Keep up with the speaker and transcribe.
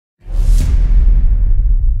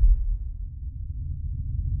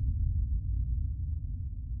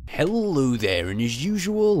Hello there, and as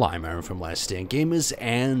usual, I'm Aaron from Last Stand Gamers,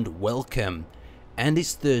 and welcome. And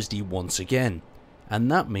it's Thursday once again,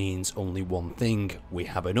 and that means only one thing: we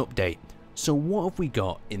have an update. So what have we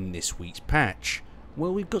got in this week's patch?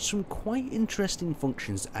 Well, we've got some quite interesting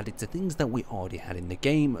functions added to things that we already had in the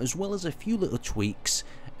game, as well as a few little tweaks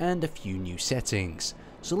and a few new settings.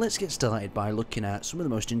 So let's get started by looking at some of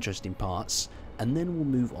the most interesting parts, and then we'll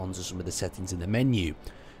move on to some of the settings in the menu.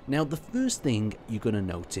 Now, the first thing you're going to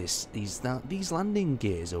notice is that these landing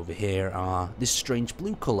gears over here are this strange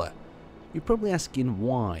blue colour. You're probably asking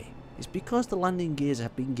why. It's because the landing gears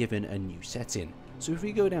have been given a new setting. So if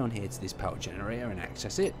we go down here to this power generator and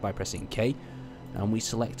access it by pressing K, and we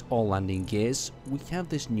select all landing gears, we have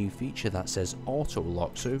this new feature that says auto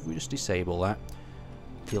lock. So if we just disable that,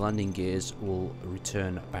 the landing gears will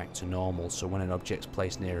return back to normal. So when an object's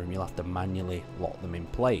placed near them, you'll have to manually lock them in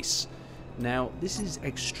place. Now, this is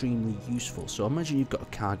extremely useful. So imagine you've got a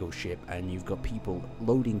cargo ship and you've got people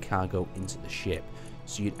loading cargo into the ship.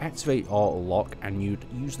 So you'd activate auto lock and you'd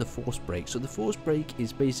use the force brake. So the force brake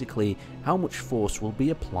is basically how much force will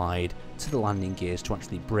be applied to the landing gears to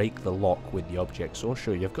actually break the lock with the object. So I'll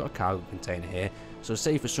show you. I've got a cargo container here. So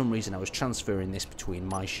say for some reason I was transferring this between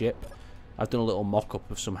my ship. I've done a little mock-up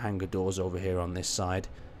of some hangar doors over here on this side.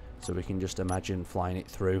 So we can just imagine flying it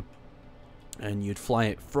through. And you'd fly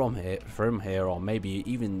it from here, or maybe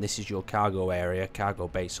even this is your cargo area, cargo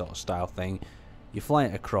bay sort of style thing. You fly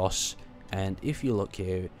it across, and if you look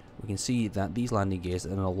here, we can see that these landing gears are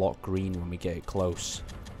going to lock green when we get it close.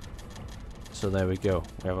 So there we go,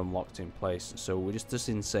 we have them locked in place. So we just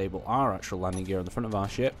disable our actual landing gear on the front of our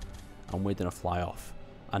ship, and we're going to fly off.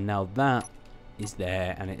 And now that is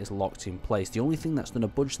there and it is locked in place. The only thing that's going to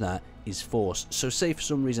budge that is force. So say for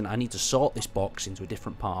some reason I need to sort this box into a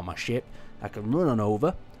different part of my ship, I can run on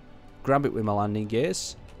over, grab it with my landing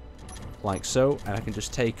gears like so, and I can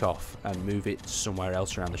just take off and move it somewhere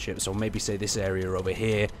else around the ship. So maybe say this area over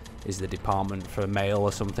here is the department for mail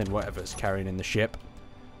or something, whatever's carrying in the ship,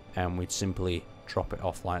 and we'd simply drop it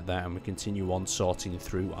off like that, and we continue on sorting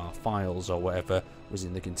through our files or whatever was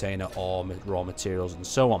in the container, or raw materials and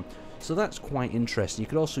so on. So that's quite interesting. You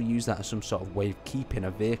could also use that as some sort of way of keeping a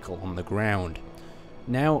vehicle on the ground.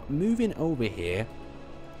 Now, moving over here,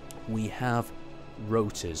 we have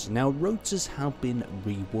rotors. Now, rotors have been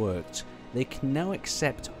reworked. They can now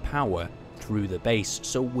accept power through the base,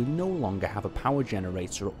 so we no longer have a power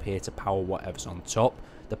generator up here to power whatever's on top.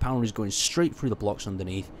 The power is going straight through the blocks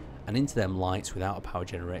underneath and into them lights without a power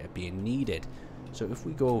generator being needed. So if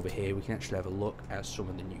we go over here, we can actually have a look at some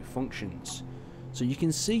of the new functions. So you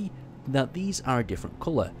can see that these are a different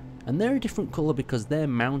colour, and they're a different colour because they're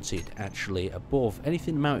mounted actually above.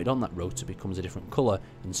 Anything mounted on that rotor becomes a different colour,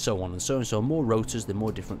 and so on and so on. So more rotors, the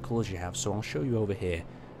more different colours you have. So I'll show you over here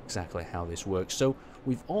exactly how this works. So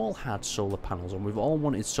we've all had solar panels and we've all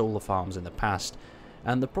wanted solar farms in the past,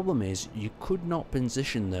 and the problem is you could not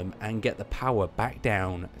position them and get the power back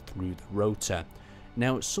down through the rotor.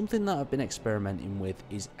 Now, something that I've been experimenting with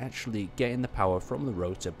is actually getting the power from the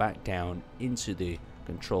rotor back down into the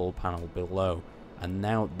control panel below, and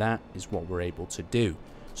now that is what we're able to do.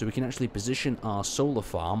 So we can actually position our solar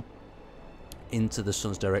farm into the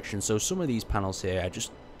sun's direction. So some of these panels here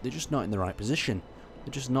they're just not in the right position.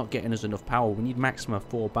 They're just not getting us enough power. We need maximum of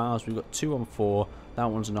 4 bars. We've got 2 on 4. That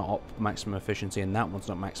one's not maximum efficiency, and that one's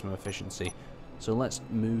not maximum efficiency. So let's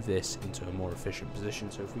move this into a more efficient position.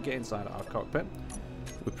 So if we get inside our cockpit,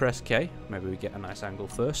 we press K, maybe we get a nice angle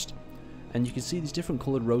first, and you can see these different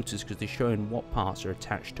coloured rotors because they're showing what parts are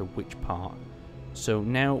attached to which part. So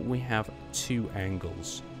now we have 2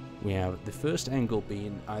 angles. We have the first angle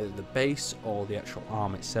being either the base or the actual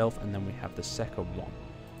arm itself, and then we have the second one.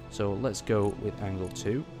 So let's go with angle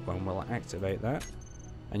 2, and we'll activate that,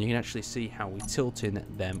 and you can actually see how we're tilting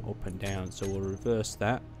them up and down. So we'll reverse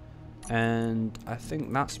that, and I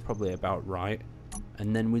think that's probably about right.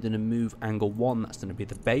 And then we're going to move angle 1, that's going to be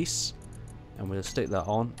the base, and we'll stick that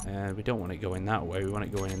on. And we don't want it going that way, we want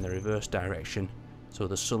it going in the reverse direction so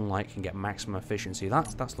the sunlight can get maximum efficiency.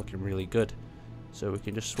 That's looking really good. So we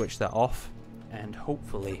can just switch that off, and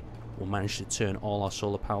hopefully we'll manage to turn all our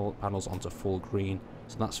solar panels onto full green.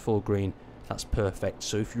 So that's full green, that's perfect.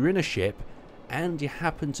 So if you're in a ship and you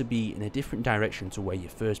happen to be in a different direction to where you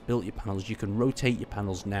first built your panels, you can rotate your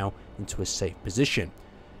panels now into a safe position.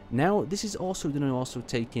 Now, this is also going to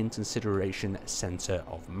take into consideration center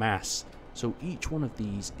of mass. So each one of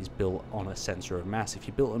these is built on a center of mass. If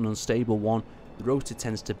you built an unstable one, the rotor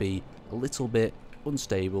tends to be a little bit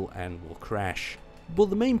unstable and will crash. But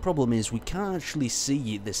the main problem is we can't actually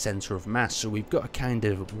see the center of mass, so we've got to kind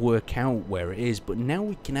of work out where it is. But now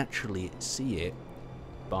we can actually see it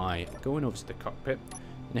by going over to the cockpit,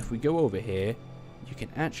 And if we go over here, you can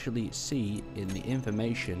actually see in the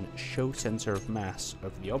information show center of mass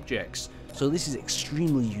of the objects. So this is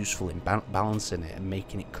extremely useful in balancing it and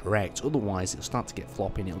making it correct. Otherwise it'll start to get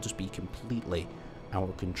floppy and it'll just be completely out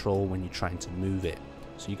of control when you're trying to move it.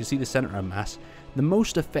 So you can see the center of mass. The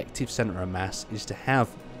most effective center of mass is to have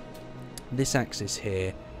this axis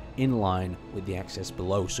here in line with the axis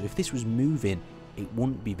below. So if this was moving, it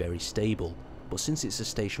wouldn't be very stable. But since it's a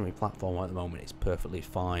stationary platform at the moment, it's perfectly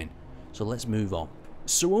fine. So let's move on.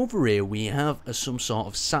 So over here we have some sort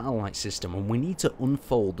of satellite system, and we need to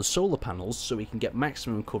unfold the solar panels so we can get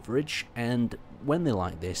maximum coverage, and when they're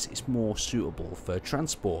like this it's more suitable for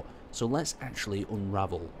transport. So let's actually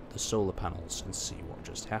unravel the solar panels and see what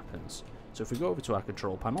just happens. So if we go over to our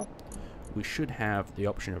control panel, we should have the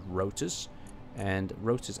option of rotors, and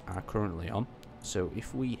rotors are currently on. So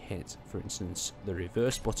if we hit, for instance, the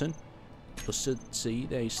reverse button, you'll see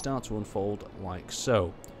they start to unfold like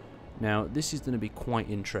so. Now this is going to be quite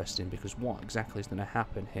interesting, because what exactly is going to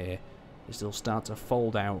happen here is they'll start to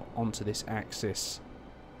fold out onto this axis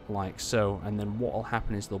like so, and then what will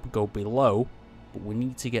happen is they'll go below, but we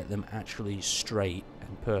need to get them actually straight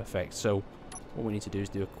and perfect. So what we need to do is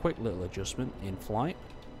do a quick little adjustment in flight,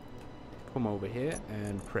 come over here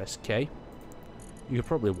and press K. You could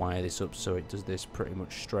probably wire this up so it does this pretty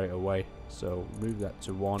much straight away. So move that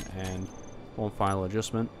to 1 and one final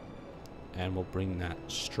adjustment, and we'll bring that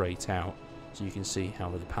straight out. So you can see how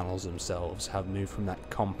the panels themselves have moved from that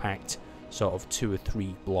compact sort of 2 or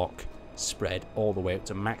 3 block spread all the way up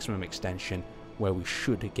to maximum extension, where we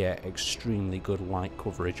should get extremely good light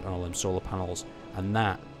coverage on all them solar panels, and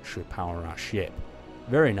that should power our ship.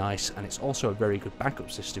 Very nice, and it's also a very good backup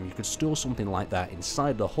system. You could store something like that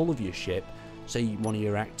inside the hull of your ship. Say one of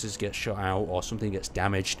your reactors gets shot out or something gets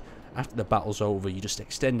damaged. After the battle's over, you just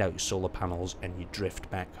extend out your solar panels and you drift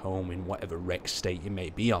back home in whatever wreck state you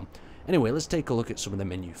may be on. Anyway, let's take a look at some of the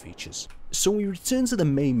menu features. So we return to the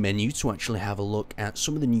main menu to actually have a look at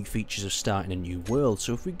some of the new features of starting a new world.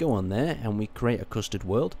 So if we go on there and we create a custom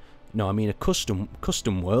world,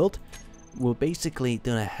 custom world, we're basically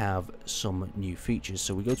going to have some new features.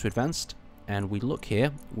 So we go to advanced and we look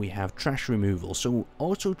here, we have trash removal. So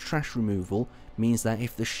auto trash removal means that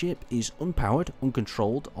if the ship is unpowered,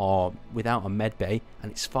 uncontrolled, or without a med bay,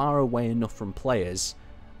 and it's far away enough from players,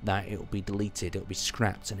 that it'll be deleted, it'll be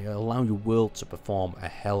scrapped, and it'll allow your world to perform a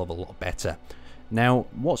hell of a lot better. Now,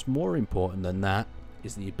 what's more important than that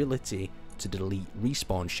is the ability to delete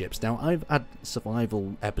respawn ships. Now, I've had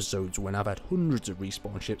survival episodes when I've had hundreds of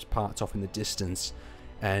respawn ships parked off in the distance,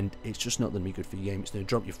 and it's just not going to be good for your game. It's going to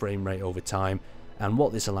drop your frame rate over time, and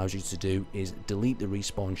what this allows you to do is delete the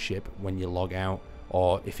respawn ship when you log out,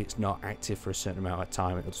 or if it's not active for a certain amount of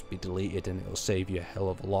time, it'll just be deleted and it'll save you a hell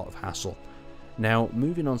of a lot of hassle. Now,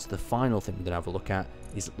 moving on to the final thing we're going to have a look at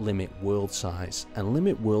is limit world size, and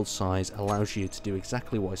limit world size allows you to do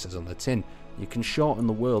exactly what it says on the tin. You can shorten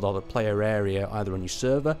the world or the player area either on your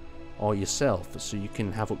server or yourself, so you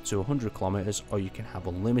can have up to 100 kilometers or you can have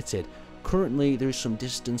unlimited. Currently there is some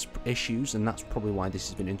distance issues, and that's probably why this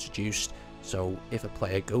has been introduced. So if a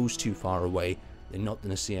player goes too far away, they're not going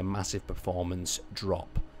to see a massive performance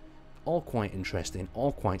drop. All quite interesting,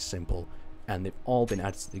 all quite simple, and they've all been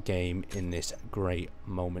added to the game in this great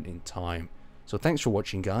moment in time. So thanks for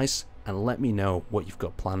watching, guys, and let me know what you've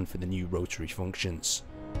got planned for the new rotary functions.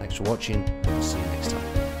 Thanks for watching, and I'll see you next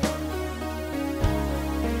time.